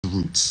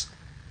roots.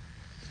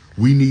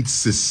 We need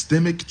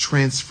systemic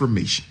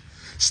transformation.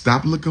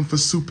 Stop looking for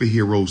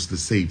superheroes to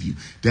save you.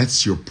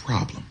 That's your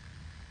problem.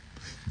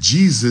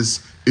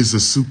 Jesus is a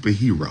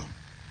superhero.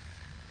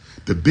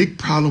 The big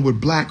problem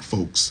with black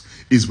folks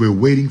is we're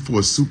waiting for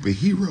a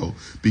superhero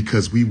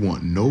because we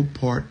want no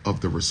part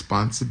of the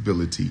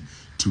responsibility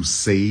to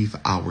save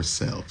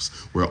ourselves.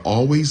 We're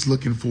always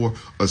looking for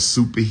a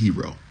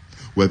superhero.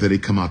 Whether they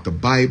come out the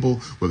Bible,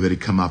 whether they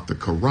come out the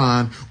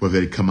Quran, whether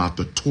they come out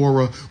the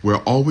Torah,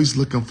 we're always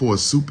looking for a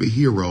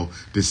superhero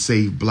to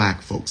save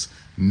black folks.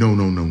 No,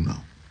 no, no, no.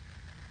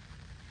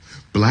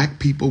 Black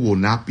people will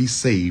not be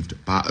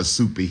saved by a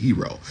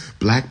superhero.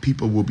 Black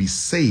people will be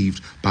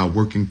saved by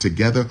working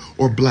together,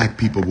 or black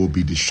people will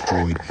be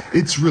destroyed.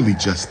 It's really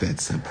just that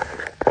simple.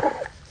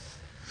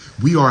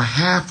 We are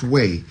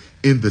halfway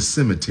in the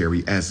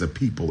cemetery as a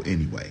people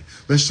anyway.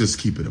 Let's just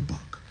keep it a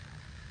buck.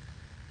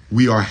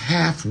 We are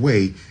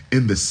halfway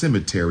in the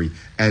cemetery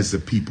as a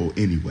people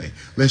anyway.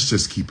 Let's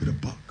just keep it a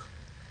buck.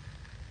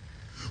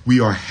 We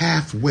are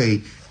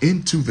halfway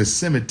into the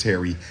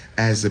cemetery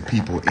as a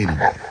people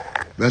anyway.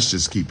 Let's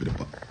just keep it a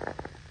buck.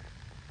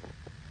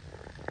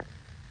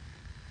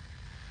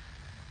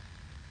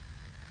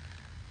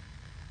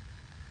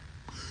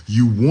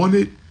 You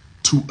wanted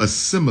to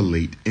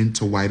assimilate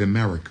into white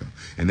America,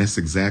 and that's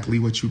exactly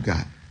what you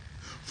got.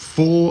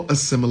 Full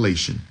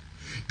assimilation.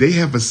 They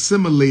have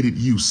assimilated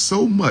you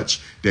so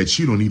much that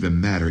you don't even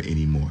matter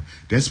anymore.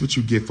 That's what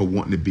you get for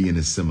wanting to be an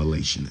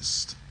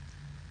assimilationist.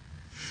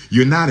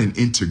 You're not an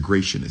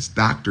integrationist.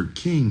 Dr.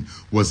 King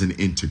was an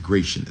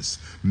integrationist.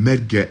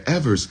 Medgar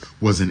Evers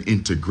was an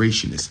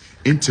integrationist.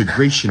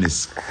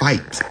 Integrationists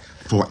fight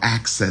for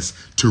access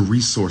to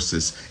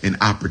resources and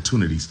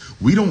opportunities.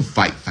 We don't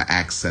fight for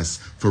access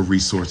for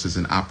resources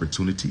and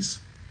opportunities.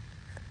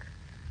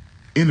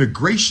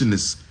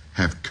 Integrationists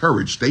have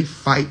courage. They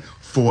fight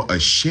for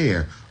a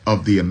share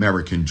of the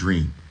American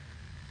dream.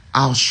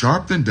 Al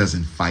Sharpton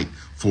doesn't fight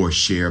for a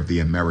share of the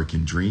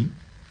American dream.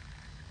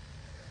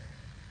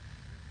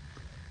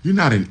 You're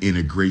not an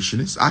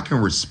integrationist. I can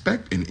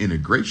respect an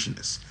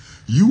integrationist.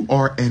 You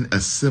are an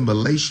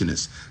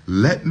assimilationist.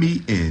 Let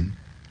me in.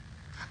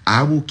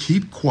 I will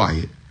keep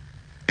quiet,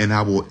 and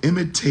I will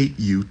imitate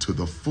you to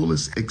the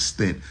fullest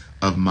extent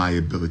of my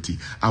ability.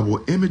 I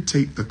will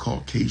imitate the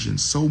Caucasian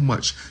so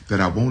much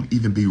that I won't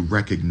even be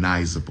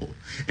recognizable.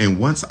 And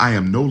once I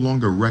am no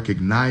longer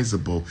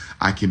recognizable,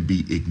 I can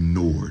be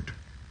ignored.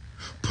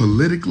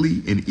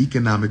 Politically and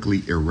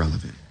economically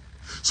irrelevant.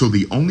 So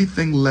the only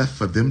thing left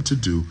for them to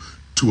do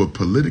to a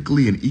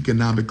politically and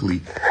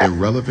economically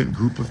irrelevant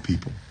group of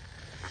people,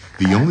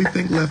 the only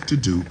thing left to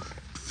do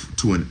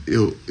to an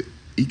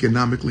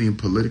economically and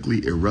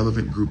politically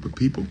irrelevant group of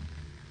people,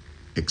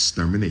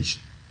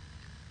 extermination.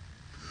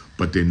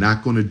 But they're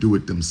not going to do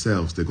it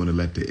themselves. They're going to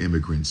let the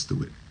immigrants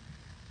do it.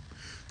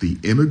 The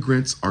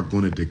immigrants are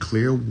going to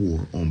declare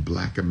war on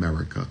black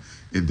America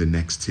in the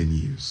next 10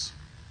 years.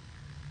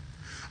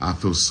 I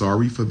feel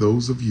sorry for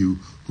those of you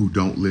who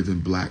don't live in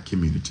black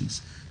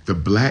communities. The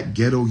black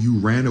ghetto you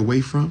ran away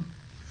from,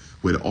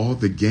 with all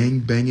the gang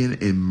banging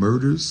and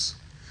murders,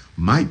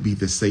 might be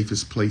the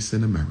safest place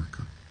in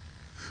America.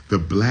 The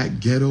black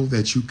ghetto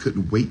that you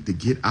couldn't wait to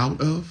get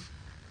out of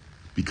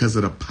because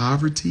of the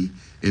poverty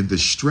and the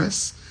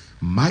stress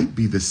might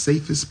be the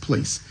safest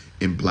place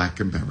in black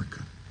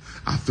America.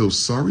 I feel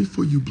sorry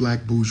for you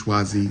black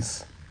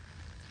bourgeoisies.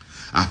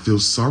 I feel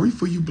sorry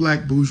for you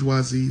black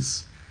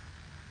bourgeoisies.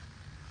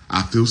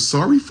 I feel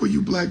sorry for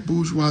you black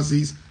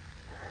bourgeoisies,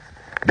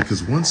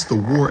 because once the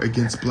war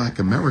against black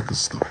America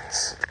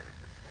starts,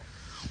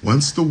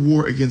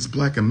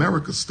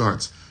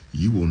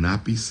 you will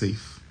not be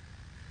safe.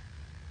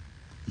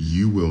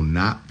 You will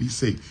not be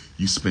safe.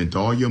 You spent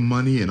all your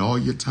money and all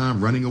your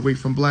time running away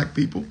from black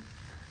people.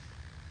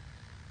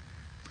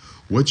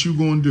 What you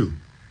gonna do?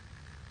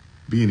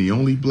 Being the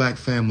only black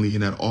family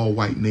in that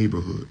all-white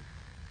neighborhood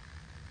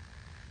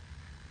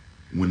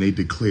when they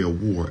declare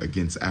war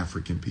against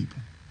African people.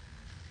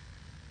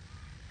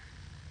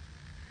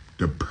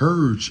 The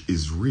purge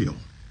is real.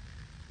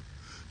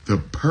 The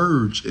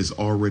purge is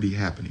already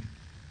happening.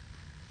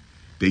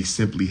 They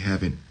simply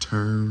haven't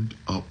turned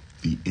up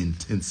the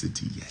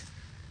intensity yet.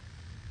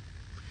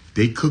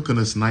 They cooking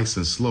us nice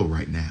and slow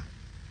right now.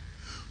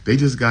 They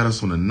just got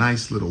us on a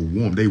nice little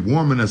warm. They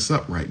warming us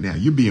up right now.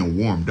 You're being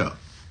warmed up.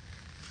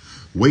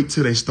 Wait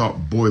till they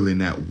start boiling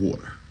that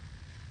water.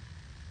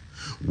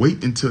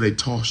 Wait until they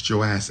tossed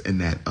your ass in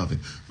that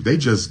oven. They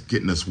just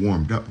getting us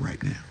warmed up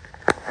right now.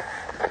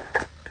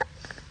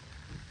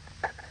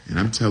 And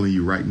I'm telling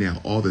you right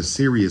now, all the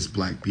serious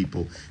black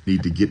people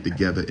need to get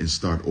together and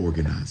start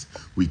organizing.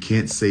 We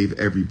can't save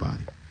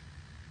everybody.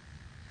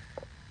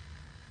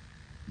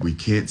 We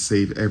can't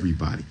save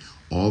everybody.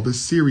 All the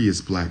serious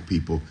black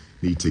people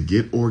need to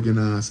get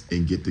organized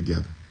and get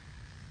together.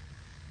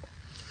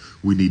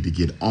 We need to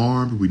get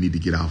armed. We need to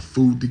get our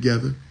food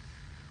together.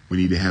 We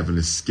need to have an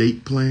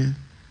escape plan.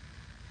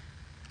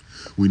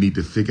 We need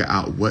to figure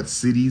out what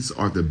cities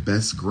are the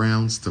best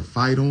grounds to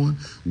fight on.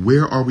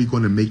 Where are we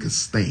going to make a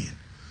stand?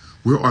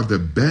 Where are the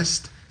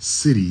best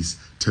cities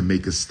to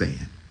make a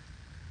stand.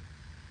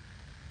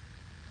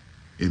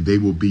 And they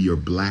will be your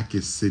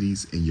blackest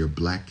cities and your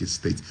blackest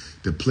states.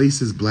 The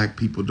places black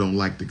people don't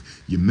like,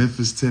 your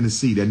Memphis,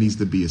 Tennessee, that needs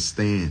to be a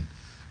stand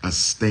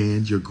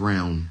your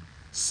ground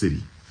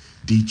city.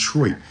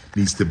 Detroit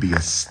needs to be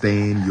a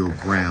stand your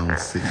ground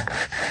city.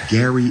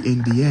 Gary,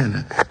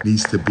 Indiana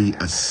needs to be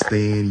a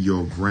stand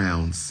your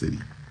ground city.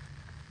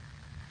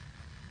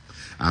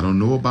 I don't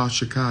know about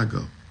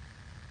Chicago.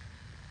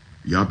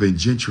 Y'all been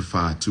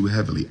gentrified too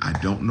heavily. I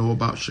don't know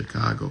about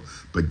Chicago,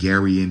 but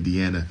Gary,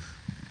 Indiana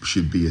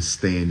should be a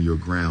stand your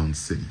ground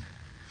city.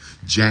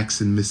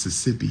 Jackson,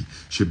 Mississippi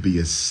should be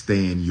a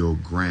stand your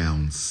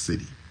ground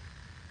city.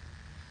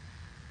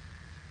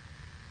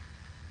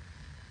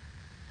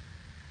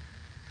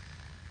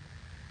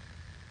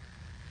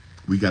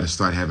 We got to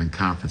start having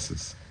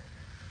conferences.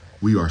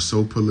 We are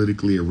so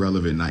politically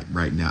irrelevant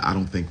right now. I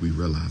don't think we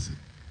realize it.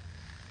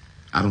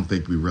 I don't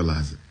think we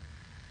realize it.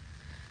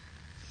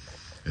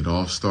 It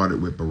all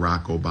started with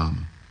Barack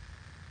Obama.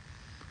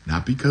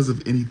 Not because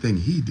of anything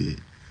he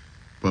did,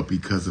 but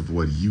because of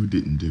what you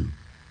didn't do.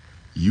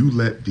 You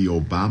let the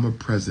Obama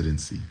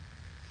presidency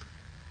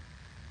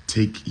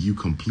take you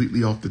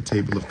completely off the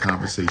table of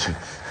conversation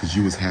because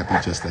you was happy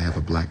just to have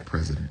a black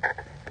president.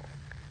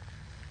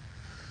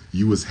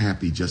 You was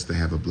happy just to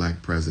have a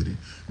black president.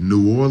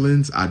 New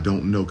Orleans, I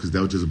don't know, because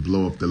they'll just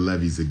blow up the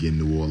levees again,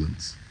 New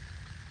Orleans.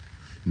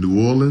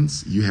 New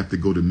Orleans, you have to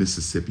go to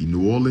Mississippi.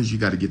 New Orleans, you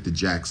got to get to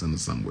Jackson or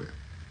somewhere.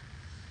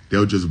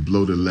 They'll just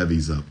blow the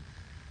levees up.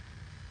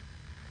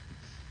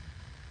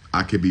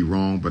 I could be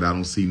wrong, but I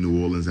don't see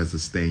New Orleans as a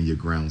stand your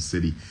ground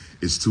city.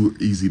 It's too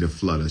easy to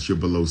flood us. You're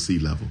below sea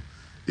level.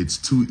 It's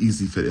too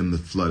easy for them to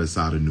flood us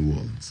out of New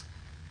Orleans.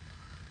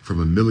 From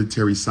a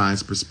military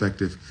science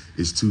perspective,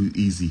 it's too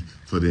easy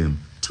for them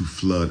to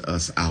flood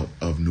us out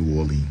of New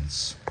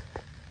Orleans.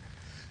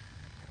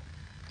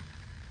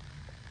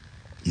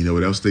 You know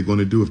what else they're going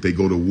to do if they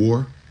go to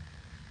war?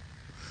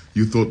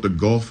 You thought the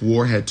Gulf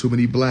War had too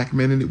many black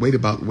men in it?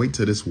 Wait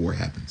till this war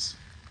happens.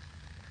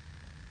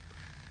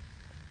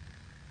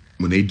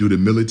 When they do the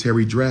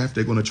military draft,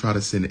 they're going to try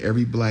to send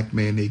every black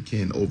man they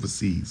can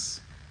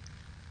overseas.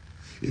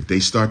 If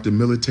they start the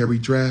military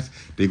draft,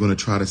 they're going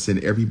to try to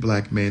send every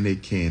black man they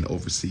can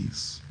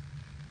overseas.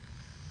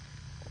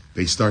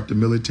 They start the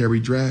military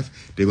draft,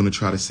 they're going to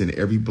try to send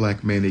every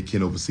black man they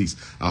can overseas.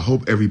 I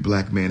hope every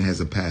black man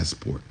has a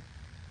passport.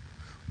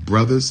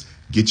 Brothers,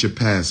 get your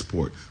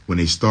passport. When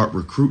they start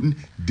recruiting,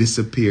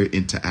 disappear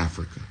into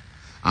Africa.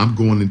 I'm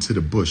going into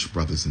the bush,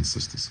 brothers and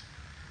sisters.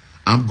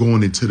 I'm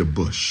going into the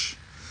bush.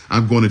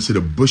 I'm going into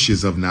the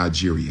bushes of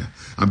Nigeria.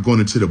 I'm going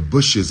into the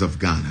bushes of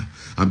Ghana.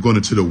 I'm going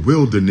into the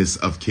wilderness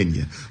of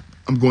Kenya.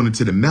 I'm going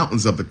into the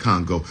mountains of the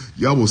Congo.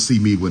 Y'all will see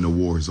me when the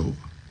war is over.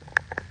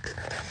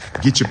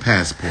 Get your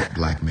passport,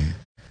 black man.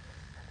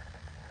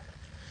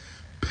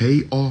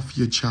 Pay off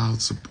your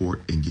child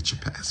support and get your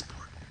passport.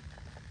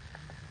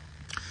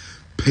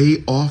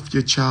 Pay off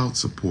your child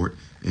support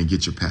and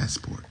get your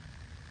passport.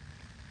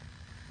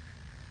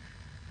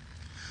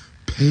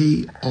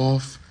 Pay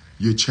off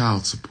your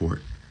child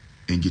support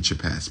and get your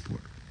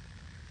passport.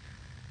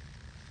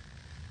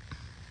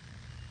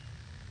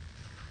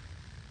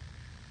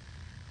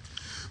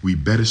 We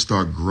better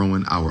start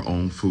growing our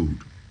own food.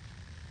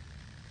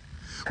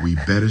 We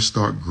better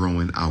start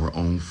growing our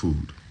own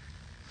food.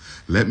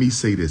 Let me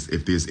say this.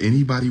 If there's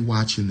anybody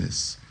watching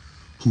this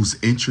who's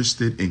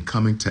interested in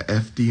coming to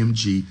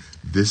FDMG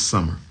this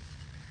summer,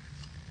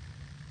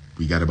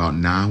 we got about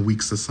 9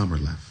 weeks of summer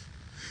left.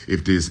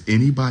 If there's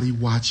anybody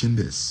watching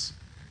this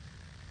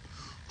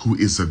who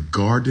is a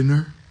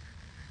gardener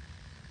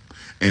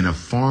and a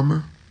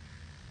farmer,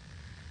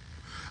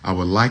 I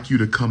would like you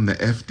to come to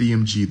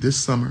FDMG this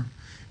summer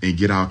and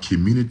get our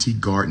community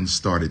garden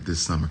started this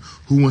summer.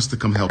 Who wants to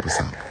come help us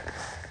out?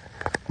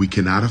 We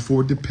cannot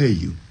afford to pay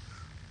you.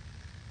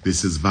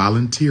 This is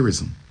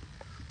volunteerism,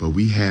 but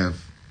we have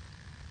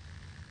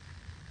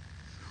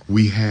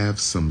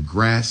some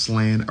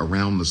grassland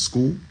around the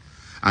school.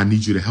 I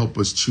need you to help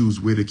us choose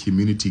where the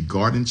community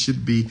garden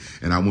should be,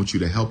 and I want you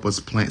to help us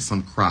plant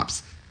some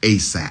crops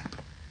ASAP.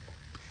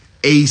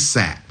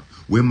 ASAP.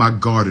 Where my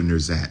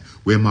gardeners at?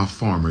 Where my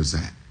farmers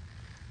at?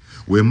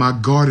 Where my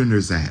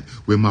gardeners at?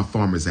 Where my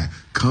farmers at?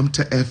 Come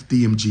to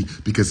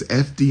FDMG, because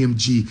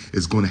FDMG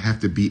is going to have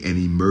to be an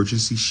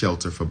emergency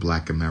shelter for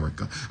Black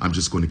America. I'm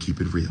just going to keep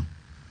it real.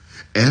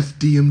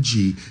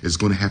 FDMG is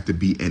going to have to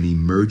be an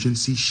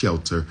emergency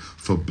shelter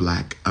for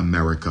Black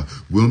America.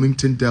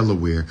 Wilmington,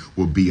 Delaware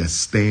will be a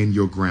stand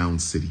your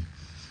ground city.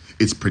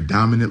 It's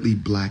predominantly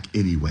black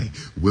anyway.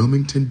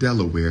 Wilmington,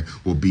 Delaware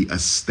will be a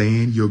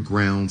stand your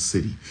ground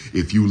city.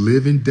 If you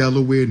live in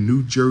Delaware,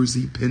 New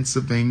Jersey,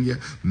 Pennsylvania,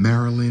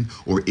 Maryland,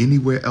 or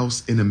anywhere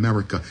else in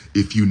America,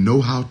 if you know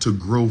how to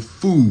grow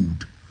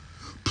food,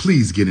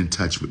 please get in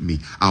touch with me.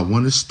 I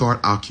want to start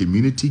our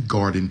community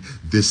garden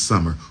this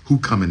summer. Who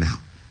coming out?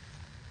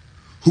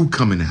 Who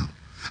coming out?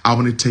 I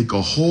want to take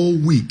a whole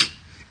week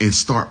and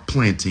start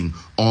planting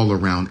all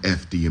around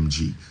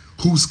FDMG.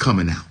 Who's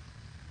coming out?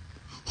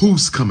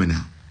 Who's coming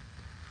out?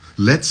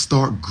 Let's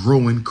start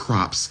growing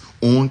crops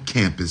on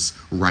campus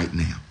right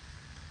now.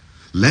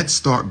 Let's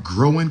start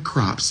growing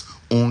crops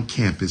on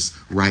campus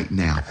right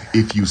now.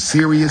 If you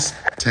serious,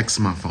 text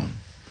my phone.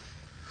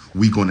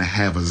 We're going to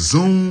have a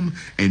Zoom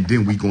and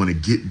then we're going to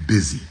get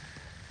busy.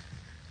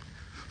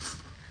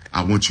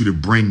 I want you to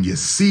bring your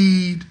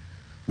seed,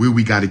 where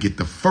we got to get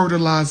the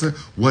fertilizer,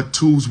 what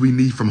tools we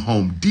need from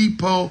Home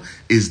Depot.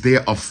 Is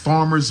there a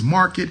farmer's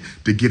market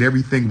to get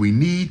everything we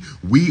need?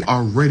 We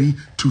are ready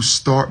to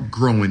start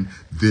growing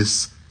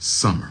this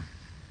summer.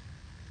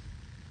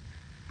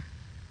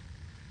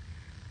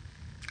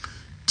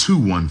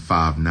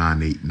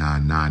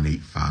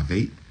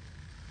 215-989-9858.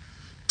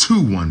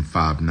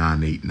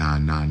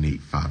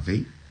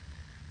 215-989-9858.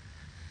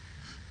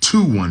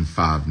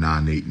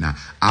 215-989.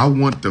 I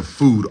want the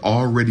food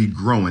already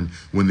growing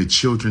when the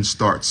children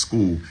start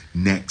school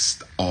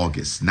next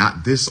August.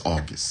 Not this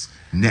August,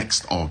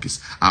 next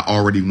August. I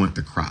already want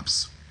the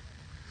crops.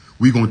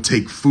 We're going to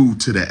take food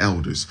to the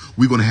elders.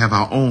 We're going to have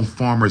our own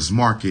farmers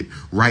market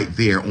right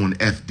there on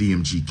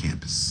FDMG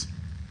campus.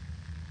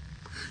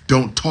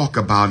 Don't talk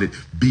about it,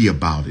 be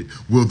about it.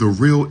 Will the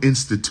real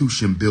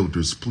institution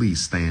builders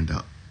please stand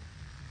up?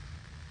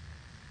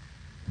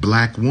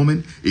 Black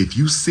woman, if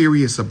you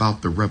serious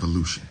about the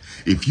revolution,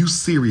 if you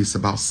serious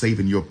about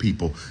saving your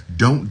people,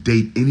 don't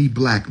date any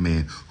black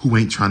man who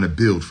ain't trying to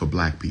build for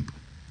black people.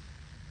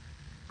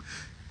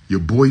 Your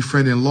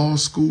boyfriend in law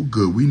school,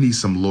 good. We need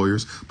some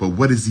lawyers, but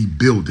what is he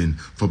building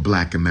for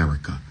black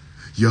America?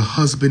 Your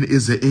husband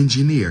is an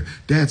engineer.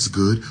 That's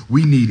good.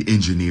 We need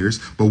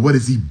engineers, but what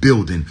is he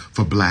building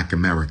for black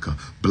America?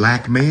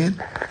 Black man,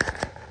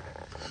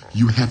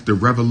 you have to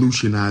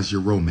revolutionize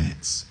your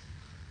romance.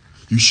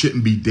 You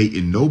shouldn't be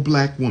dating no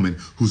black woman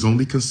who's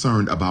only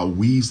concerned about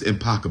weaves and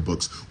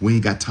pocketbooks. We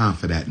ain't got time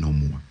for that no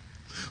more.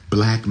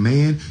 Black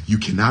man, you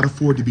cannot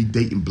afford to be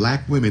dating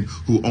black women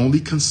who only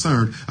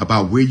concerned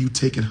about where you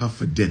taking her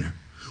for dinner.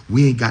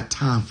 We ain't got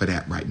time for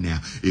that right now.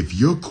 If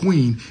your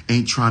queen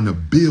ain't trying to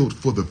build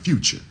for the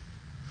future,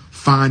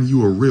 find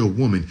you a real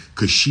woman,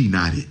 because she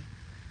not it.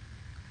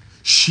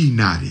 She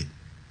not it.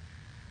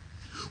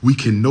 We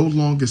can no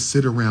longer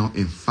sit around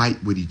and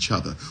fight with each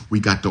other. We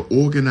got to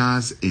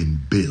organize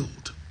and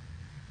build.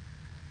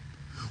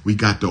 We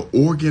got to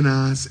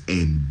organize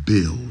and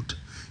build.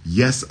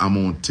 Yes, I'm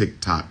on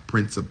TikTok.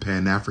 Prince of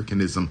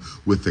Pan-Africanism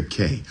with a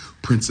K.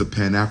 Prince of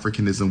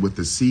Pan-Africanism with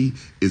a C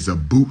is a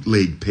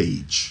bootleg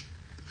page.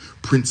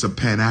 Prince of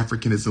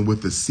Pan-Africanism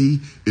with a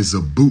C is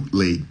a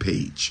bootleg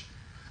page.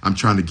 I'm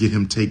trying to get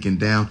him taken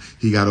down.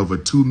 He got over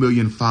 2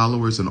 million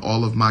followers in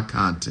all of my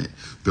content.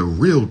 The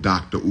real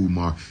Dr.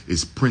 Umar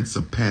is Prince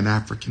of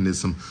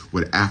Pan-Africanism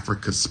with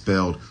Africa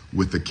spelled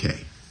with a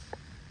K.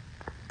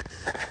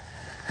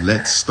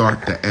 Let's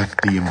start the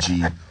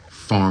FDMG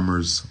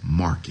Farmers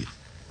Market.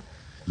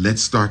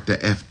 Let's start the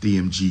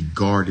FDMG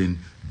Garden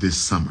this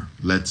summer.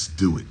 Let's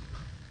do it.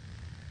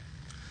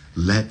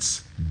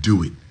 Let's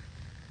do it.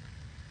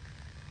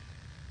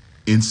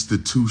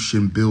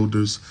 Institution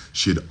builders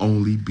should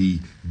only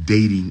be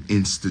dating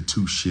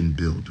institution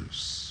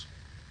builders.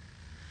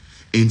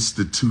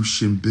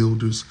 Institution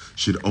builders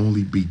should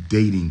only be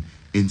dating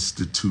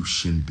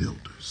institution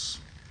builders.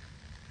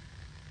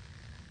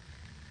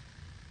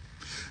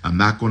 I'm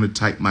not going to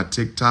type my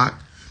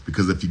TikTok,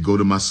 because if you go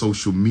to my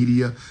social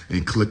media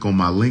and click on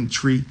my link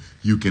tree,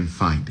 you can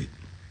find it.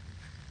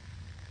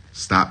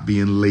 Stop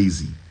being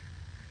lazy.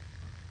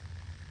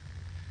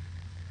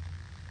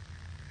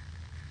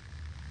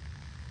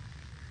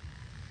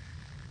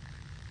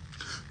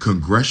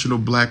 Congressional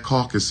Black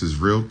Caucus is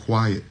real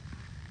quiet.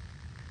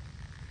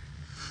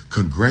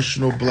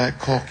 Congressional Black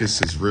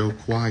Caucus is real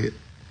quiet.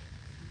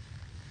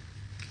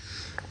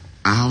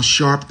 Al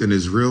Sharpton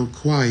is real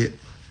quiet.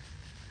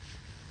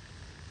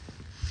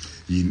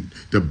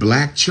 The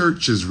black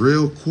church is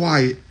real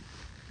quiet.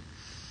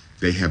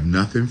 They have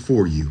nothing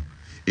for you,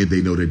 and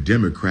they know the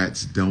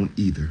Democrats don't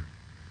either.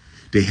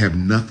 They have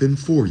nothing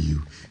for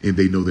you, and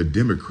they know the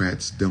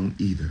Democrats don't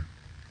either.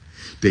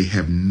 They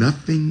have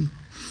nothing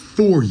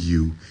for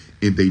you,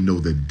 and they know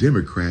the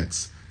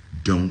Democrats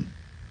don't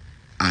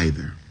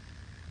either.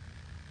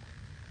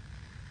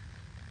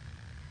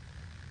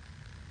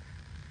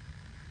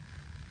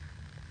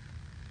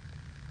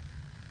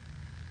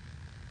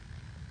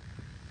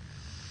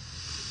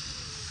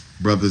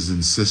 Brothers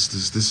and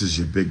sisters, this is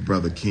your big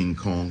brother King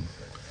Kong.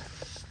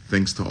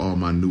 Thanks to all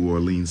my New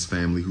Orleans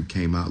family who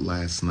came out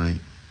last night.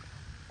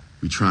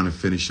 We're trying to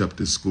finish up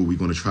this school. We're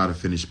going to try to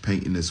finish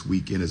painting this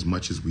weekend as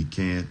much as we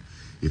can.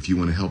 If you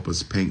want to help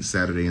us paint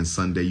Saturday and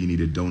Sunday, you need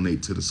to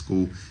donate to the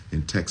school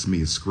and text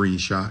me a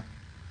screenshot.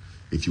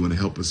 If you want to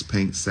help us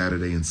paint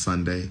Saturday and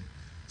Sunday,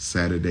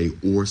 Saturday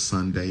or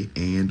Sunday,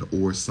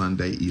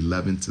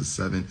 11 to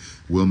 7,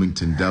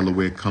 Wilmington,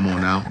 Delaware, come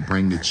on out.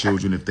 Bring the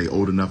children if they're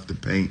old enough to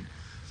paint.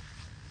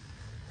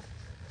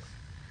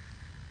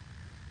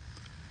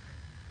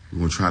 We're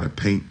going to try to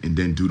paint and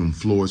then do them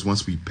floors.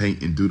 Once we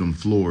paint and do them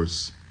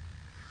floors,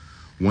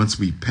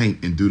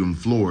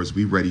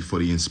 we ready for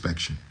the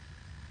inspection.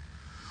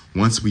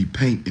 Once we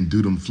paint and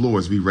do them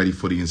floors, we ready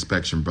for the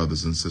inspection,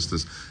 brothers and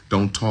sisters.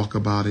 Don't talk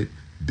about it,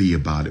 be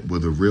about it. Will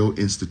the real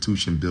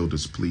institution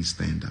builders please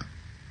stand up?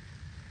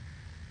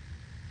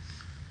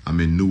 I'm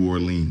in New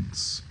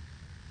Orleans.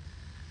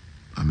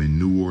 I'm in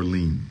New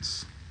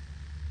Orleans.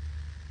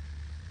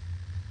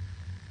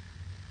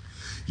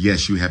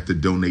 Yes, you have to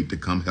donate to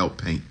come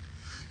help paint.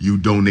 You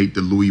donate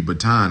the Louis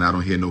Vuitton, I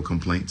don't hear no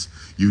complaints.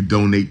 You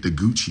donate the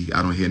Gucci,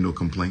 I don't hear no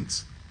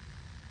complaints.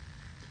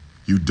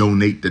 You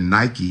donate the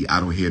Nike,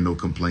 I don't hear no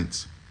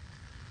complaints.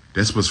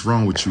 That's what's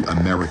wrong with you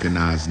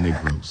Americanized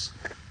Negroes.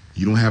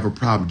 You don't have a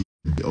problem.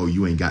 Oh,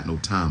 you ain't got no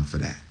time for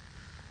that.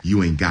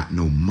 You ain't got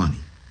no money.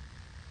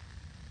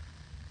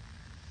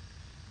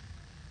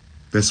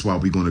 That's why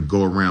we're going to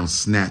go around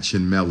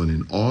snatching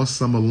melanin. All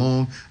summer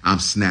long, I'm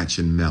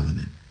snatching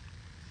melanin.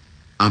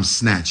 I'm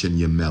snatching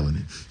your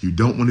melanin. You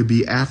don't want to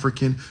be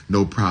African?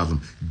 No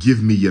problem.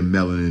 Give me your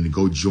melanin and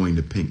go join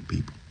the pink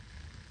people.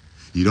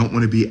 You don't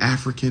want to be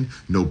African?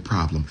 No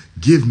problem.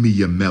 Give me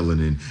your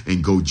melanin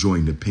and go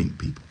join the pink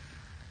people.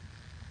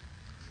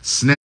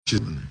 Snatch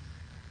your melanin.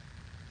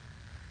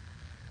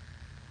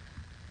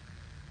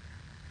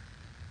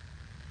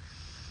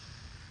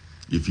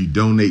 If you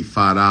donate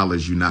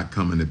 $5, you're not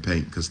coming to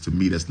paint, because to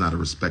me, that's not a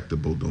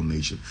respectable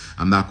donation.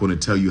 I'm not going to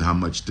tell you how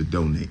much to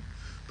donate.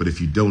 But if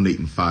you're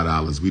donating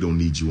 $5, we don't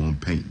need you on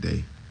paint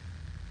day.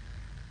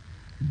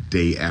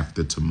 Day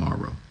after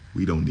tomorrow.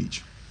 We don't need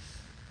you.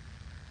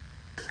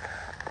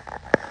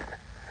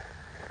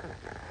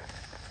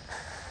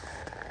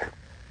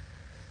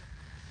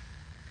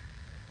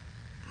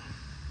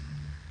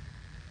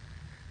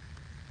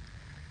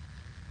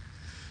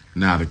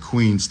 Now, the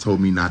queens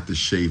told me not to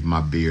shave my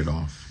beard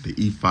off. The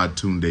Ifa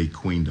Tunde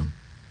queendom.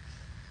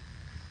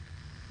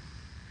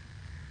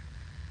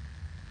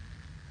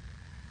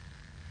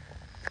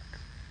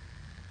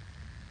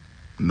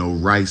 No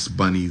rice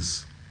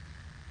bunnies.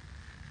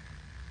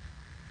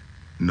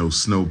 No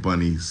snow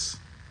bunnies.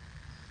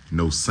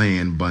 No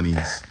sand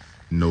bunnies.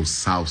 No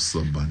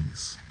salsa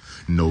bunnies.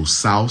 No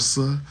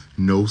salsa,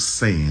 no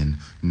sand,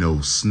 no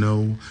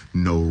snow,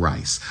 no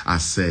rice. I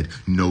said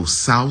no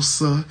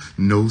salsa,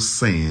 no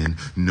sand,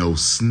 no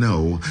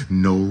snow,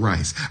 no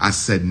rice. I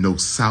said no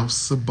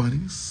salsa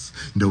bunnies,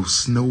 no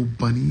snow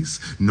bunnies,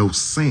 no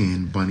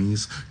sand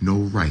bunnies, no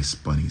rice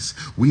bunnies.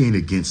 We ain't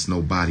against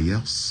nobody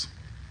else.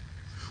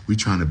 We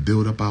trying to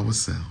build up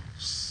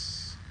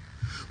ourselves.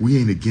 We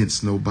ain't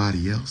against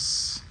nobody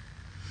else.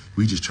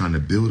 We just trying to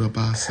build up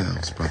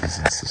ourselves, brothers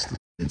and sisters.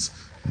 Against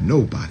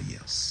nobody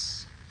else.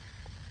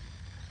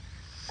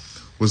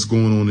 What's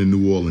going on in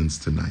New Orleans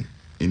tonight?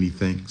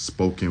 Anything?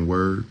 Spoken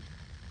word?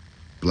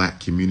 Black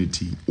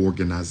community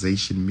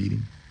organization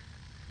meeting?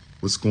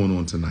 What's going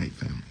on tonight,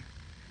 family?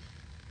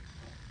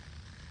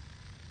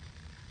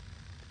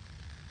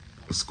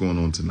 What's going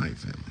on tonight,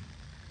 family?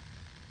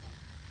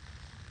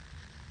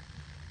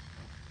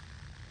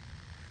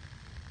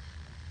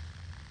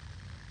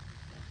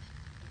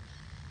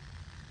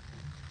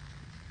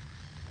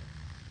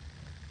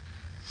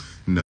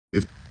 No,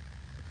 if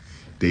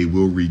they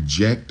will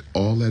reject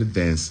all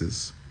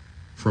advances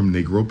from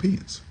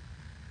Negropeans.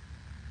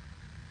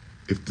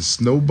 If the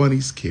snow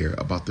bunnies care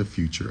about the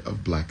future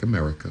of Black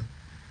America,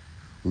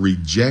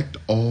 reject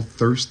all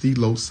thirsty,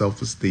 low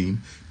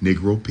self-esteem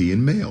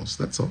Negropean males.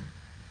 That's all.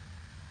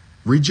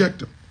 Reject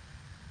them.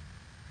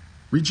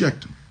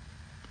 Reject them.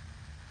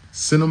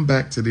 Send them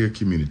back to their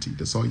community.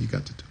 That's all you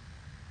got to do.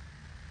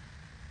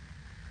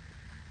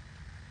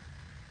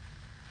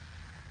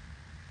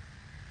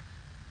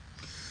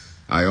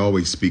 I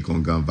always speak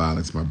on gun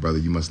violence, my brother.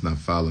 You must not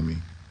follow me.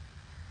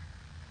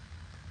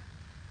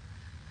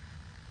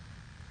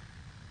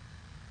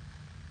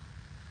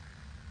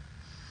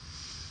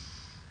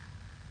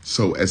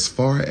 So as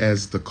far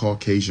as the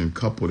Caucasian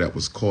couple that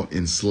was caught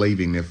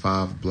enslaving their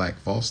 5 Black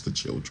foster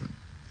children,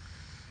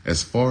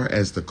 as far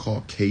as the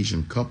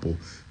Caucasian couple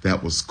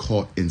that was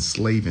caught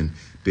enslaving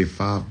their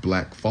 5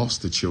 Black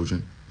foster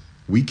children,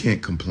 we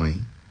can't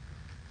complain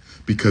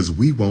because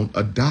we won't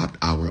adopt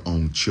our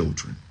own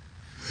children.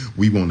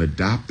 We won't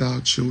adopt our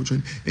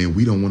children, and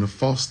we don't want to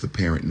foster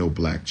parent no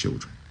Black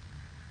children.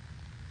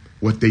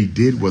 What they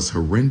did was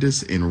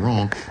horrendous and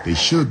wrong. They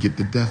should get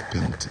the death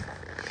penalty.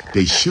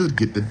 They should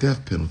get the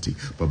death penalty,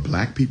 but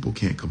Black people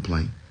can't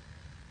complain.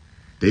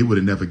 They would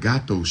have never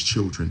got those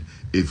children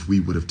if we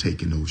would have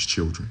taken those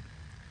children.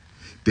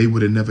 They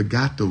would have never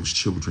got those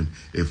children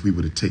if we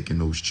would have taken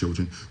those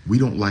children. We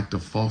don't like to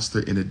foster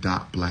and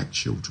adopt Black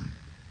children.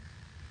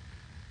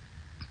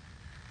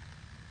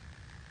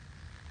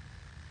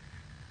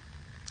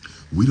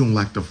 We don't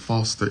like to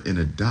foster and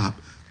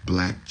adopt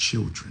Black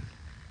children.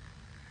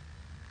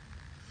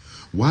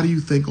 Why do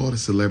you think all the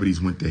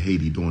celebrities went to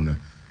Haiti during the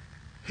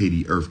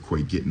Haiti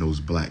earthquake getting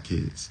those Black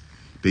kids?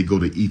 They go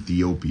to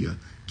Ethiopia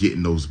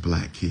getting those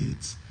Black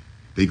kids.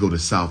 They go to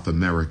South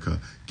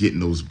America getting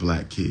those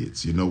Black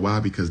kids. You know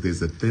why? Because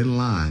there's a thin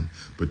line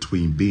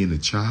between being a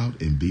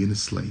child and being a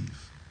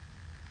slave.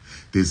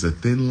 There's a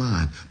thin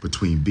line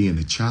between being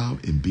a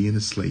child and being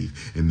a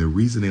slave. And the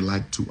reason they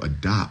like to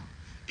adopt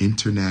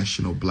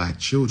international black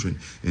children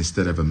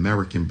instead of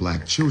American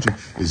black children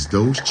is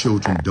those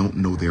children don't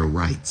know their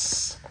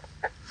rights.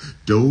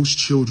 Those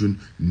children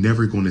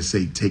never going to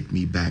say, take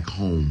me back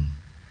home.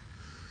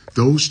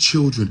 Those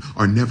children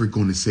are never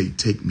going to say,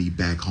 take me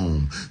back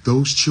home.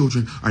 Those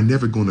children are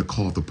never going to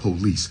call the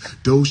police.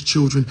 Those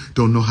children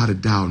don't know how to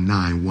dial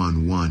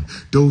 911.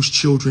 Those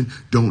children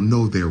don't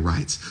know their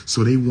rights.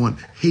 So they want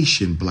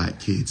Haitian black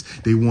kids.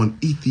 They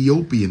want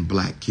Ethiopian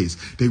black kids.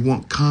 They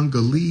want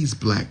Congolese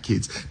black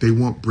kids. They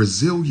want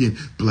Brazilian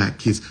black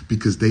kids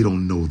because they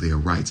don't know their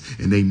rights.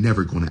 And they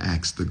never going to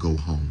ask to go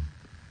home.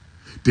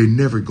 They're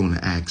never going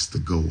to ask to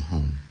go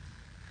home.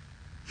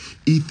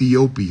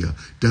 Ethiopia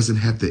doesn't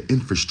have the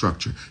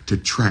infrastructure to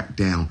track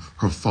down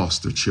her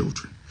foster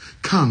children.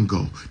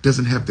 Congo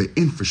doesn't have the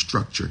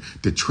infrastructure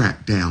to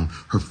track down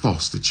her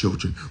foster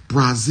children.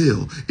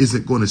 Brazil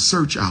isn't going to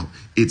search out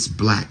its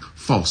black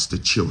foster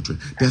children.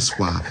 That's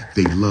why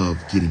they love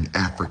getting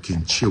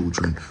African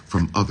children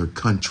from other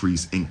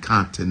countries and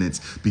continents,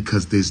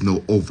 because there's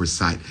no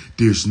oversight,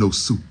 there's no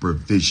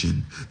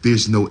supervision,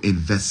 there's no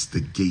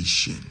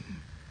investigation.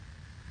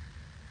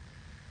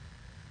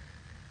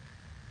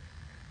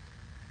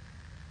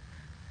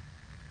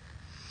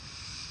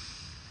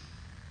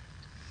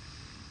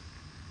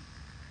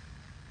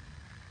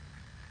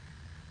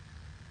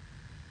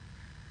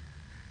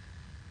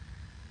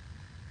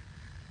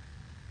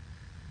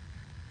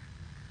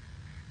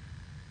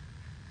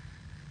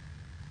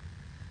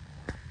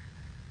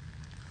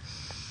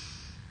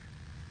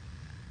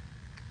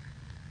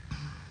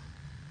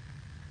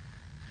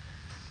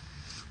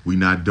 We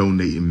not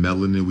donating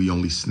melanin, we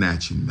only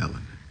snatching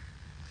melanin.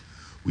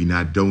 We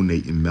not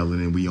donating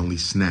melanin, we only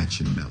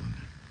snatching melanin.